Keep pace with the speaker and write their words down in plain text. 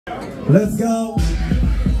Let's go.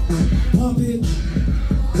 Pump it.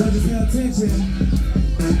 Judges pay attention.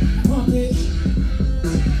 Pump it.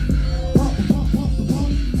 Pump, pump, pump,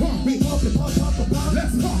 pump, pump it. Pump it, pump, pump, pump.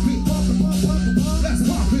 Let's pump it. Pump the pump, pump the pump. Let's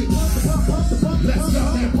pump it. Pump the pump, pump the pump. Let's go.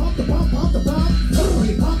 Pump the pump, pump the pump. Pump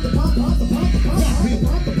it. Pump the pump, pump the pump. Pump it.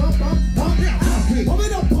 Pump the pump, pump, pump. Pump it. Pump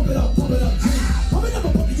it up, pump it up, pump it up. Pump it up,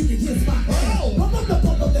 pump it. You can kiss my ass. Pump up that,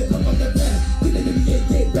 pump up that back.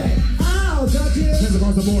 Get back. Ow, judges. Hands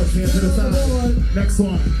across the board, hands to the side. Next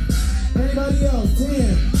one. Anybody else? 10,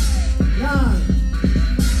 9.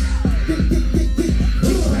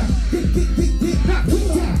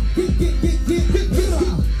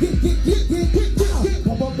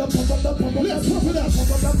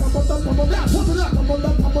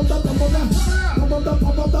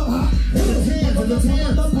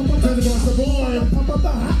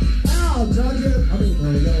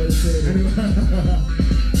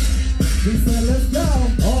 He said, let's go.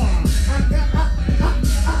 I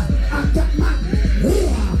got my.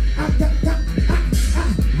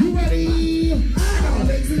 You ready? I got my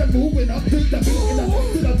legs to the moving up to the beat, and the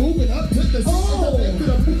legs to the moving up to the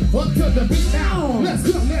beat, up to the beat now. Let's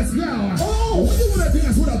go, let's go. Oh, you wanna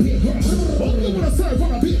dance with a big girl? Oh, you wanna serve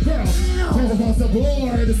on a big girl? Hands across the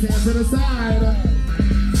board, hands to the side.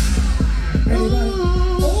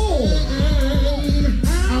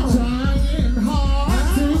 I'm trying hard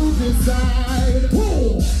to decide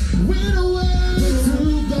when away to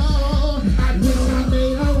go. I think I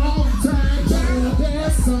made a wrong time down there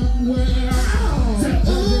somewhere.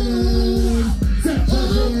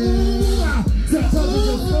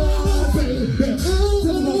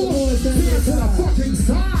 To the fucking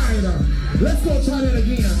side. Let's go try that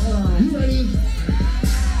again. You ready?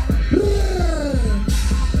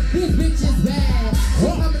 This bitch is bad. She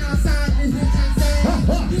coming outside, this bitch ain't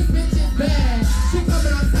sad. This bitch is bad. She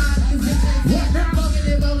coming outside, this bitch ain't sad. Bugging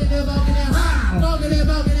it, bugging it, bugging it. Bugging it,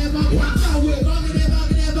 bugging it, bugging it. Bugging it, bugging it,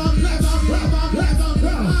 bugging it, bugging it, bugging it, bugging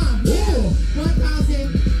it. 1,000.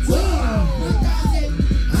 1,000.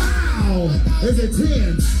 Ow! Is it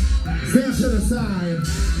 10? Stand to the side.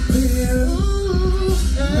 10.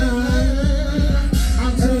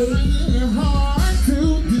 I'm trying hard to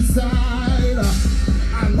decide.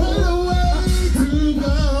 I know the way to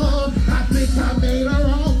go. I think I made a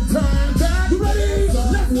wrong turn back. You ready?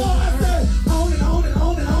 Let's go. I said, on and on and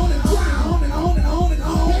on and on and on and on and on and on and on.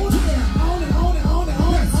 On and on and on and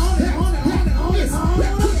on and on and on and on and on and on.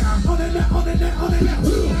 On and that, on and that, on and that.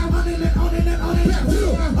 On and that, on and that, on and that.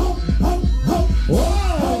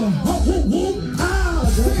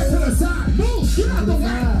 Stand to the side. Move. Get out the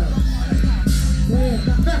way.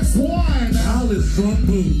 Next one. All is drunk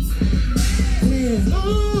boots.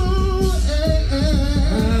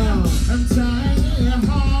 I'm trying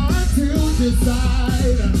hard to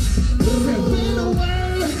decide. Went away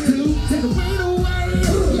to went away.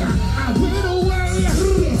 Yeah, I went away.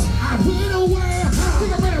 Bitch, I went away. I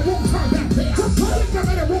think I made a wrong turn back there. I think I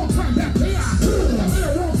made a wrong turn back there. I made a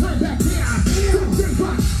wrong turn back there.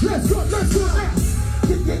 Let's go, let's go now.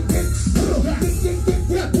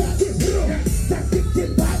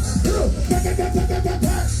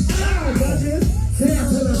 Stand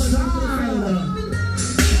to the side.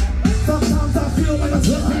 Sometimes I feel like a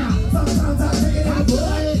slut. Sometimes I take it out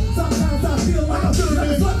blood. Sometimes I feel like a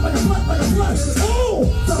slut, like a slut. Oh!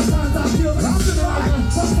 Sometimes I feel like I'm doing right.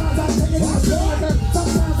 Sometimes I take it out blood.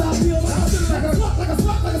 Sometimes I feel like I'm doing like a slut, like a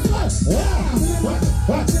slut, like a slut.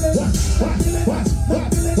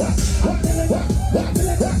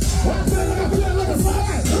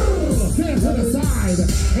 Stand to the side.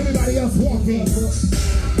 Anybody else walking?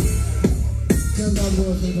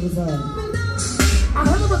 I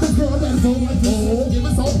heard about the girl that Vogue like oh, give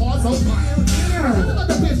it so hard, so much. I heard about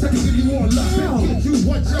the bitch that can give you more love and get you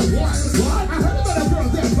what you want. I heard about the girl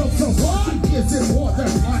that broke so hard, she gives it more than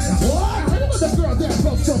much. I heard about the girl that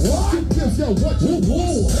broke so hard, she gives you what you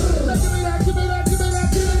want. Give me that, give me that, give me that,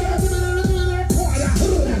 give me that, give me that, give me that, quarter.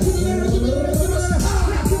 Give me that, give me that, give me that,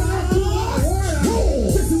 give me that.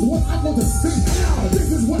 This is what I want to see. This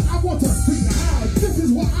is what I want to see. This is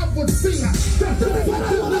what I want to see. This is what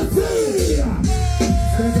I want to see.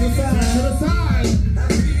 Stand to the side. To the side.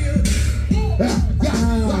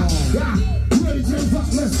 Yeah. You ready, James?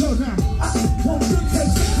 Let's go now. Won't you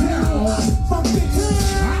take it now? Funky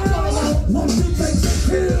town. Won't you take it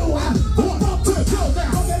now? One, two, go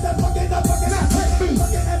now. Bucket it up. Bucket it up. Bucket it up. Bucket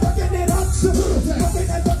it up. Bucket it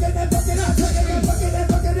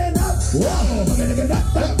up. Whoa. Bucket it up.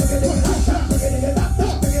 Bucket it up. Bucket it up.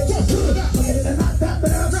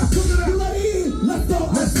 You ready? Let's go.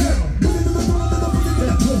 Let's go.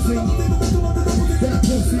 That pussy.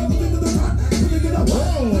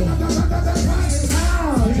 Whoa.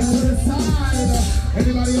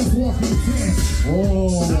 Anybody else walking 10?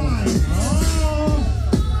 Oh. 9. Oh.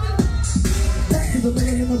 Back to the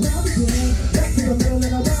middle and around again. Back to the middle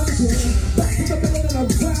and around again. Back to the middle and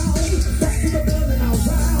around. Back to the middle and around.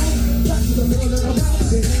 Back to the middle and around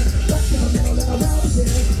again. Back to the middle and around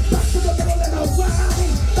again. Back to the middle and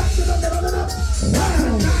around. Back to the middle and around.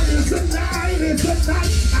 Tonight is the night, is the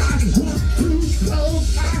night. I want to flow.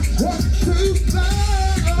 I want to flow.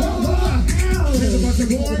 Take a bunch of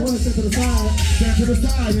boys. Stand to the side. Stand to the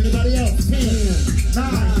side. Anybody else? 10, 9,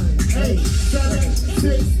 8, 7,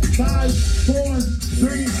 6, 5, 4,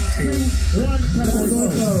 3, 2, 1. Category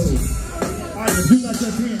close. All right, if you got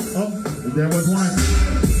your 10. Oh, there was one.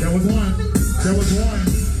 There was one. There was one.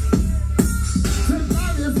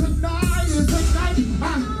 Tonight is the night, is the night. I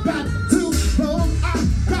got to flow. I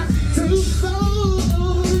got to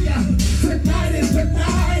flow. Yeah. Tonight is the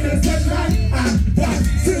night, is the night. I got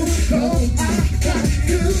to flow. I got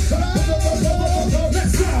to flow.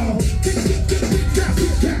 Let's go.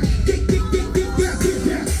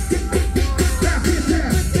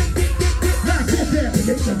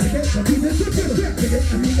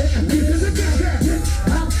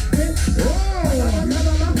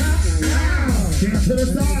 To the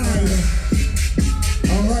side.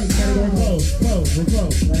 All right, category close. We're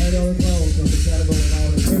close. Category close. Category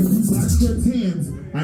close. Black square 10s.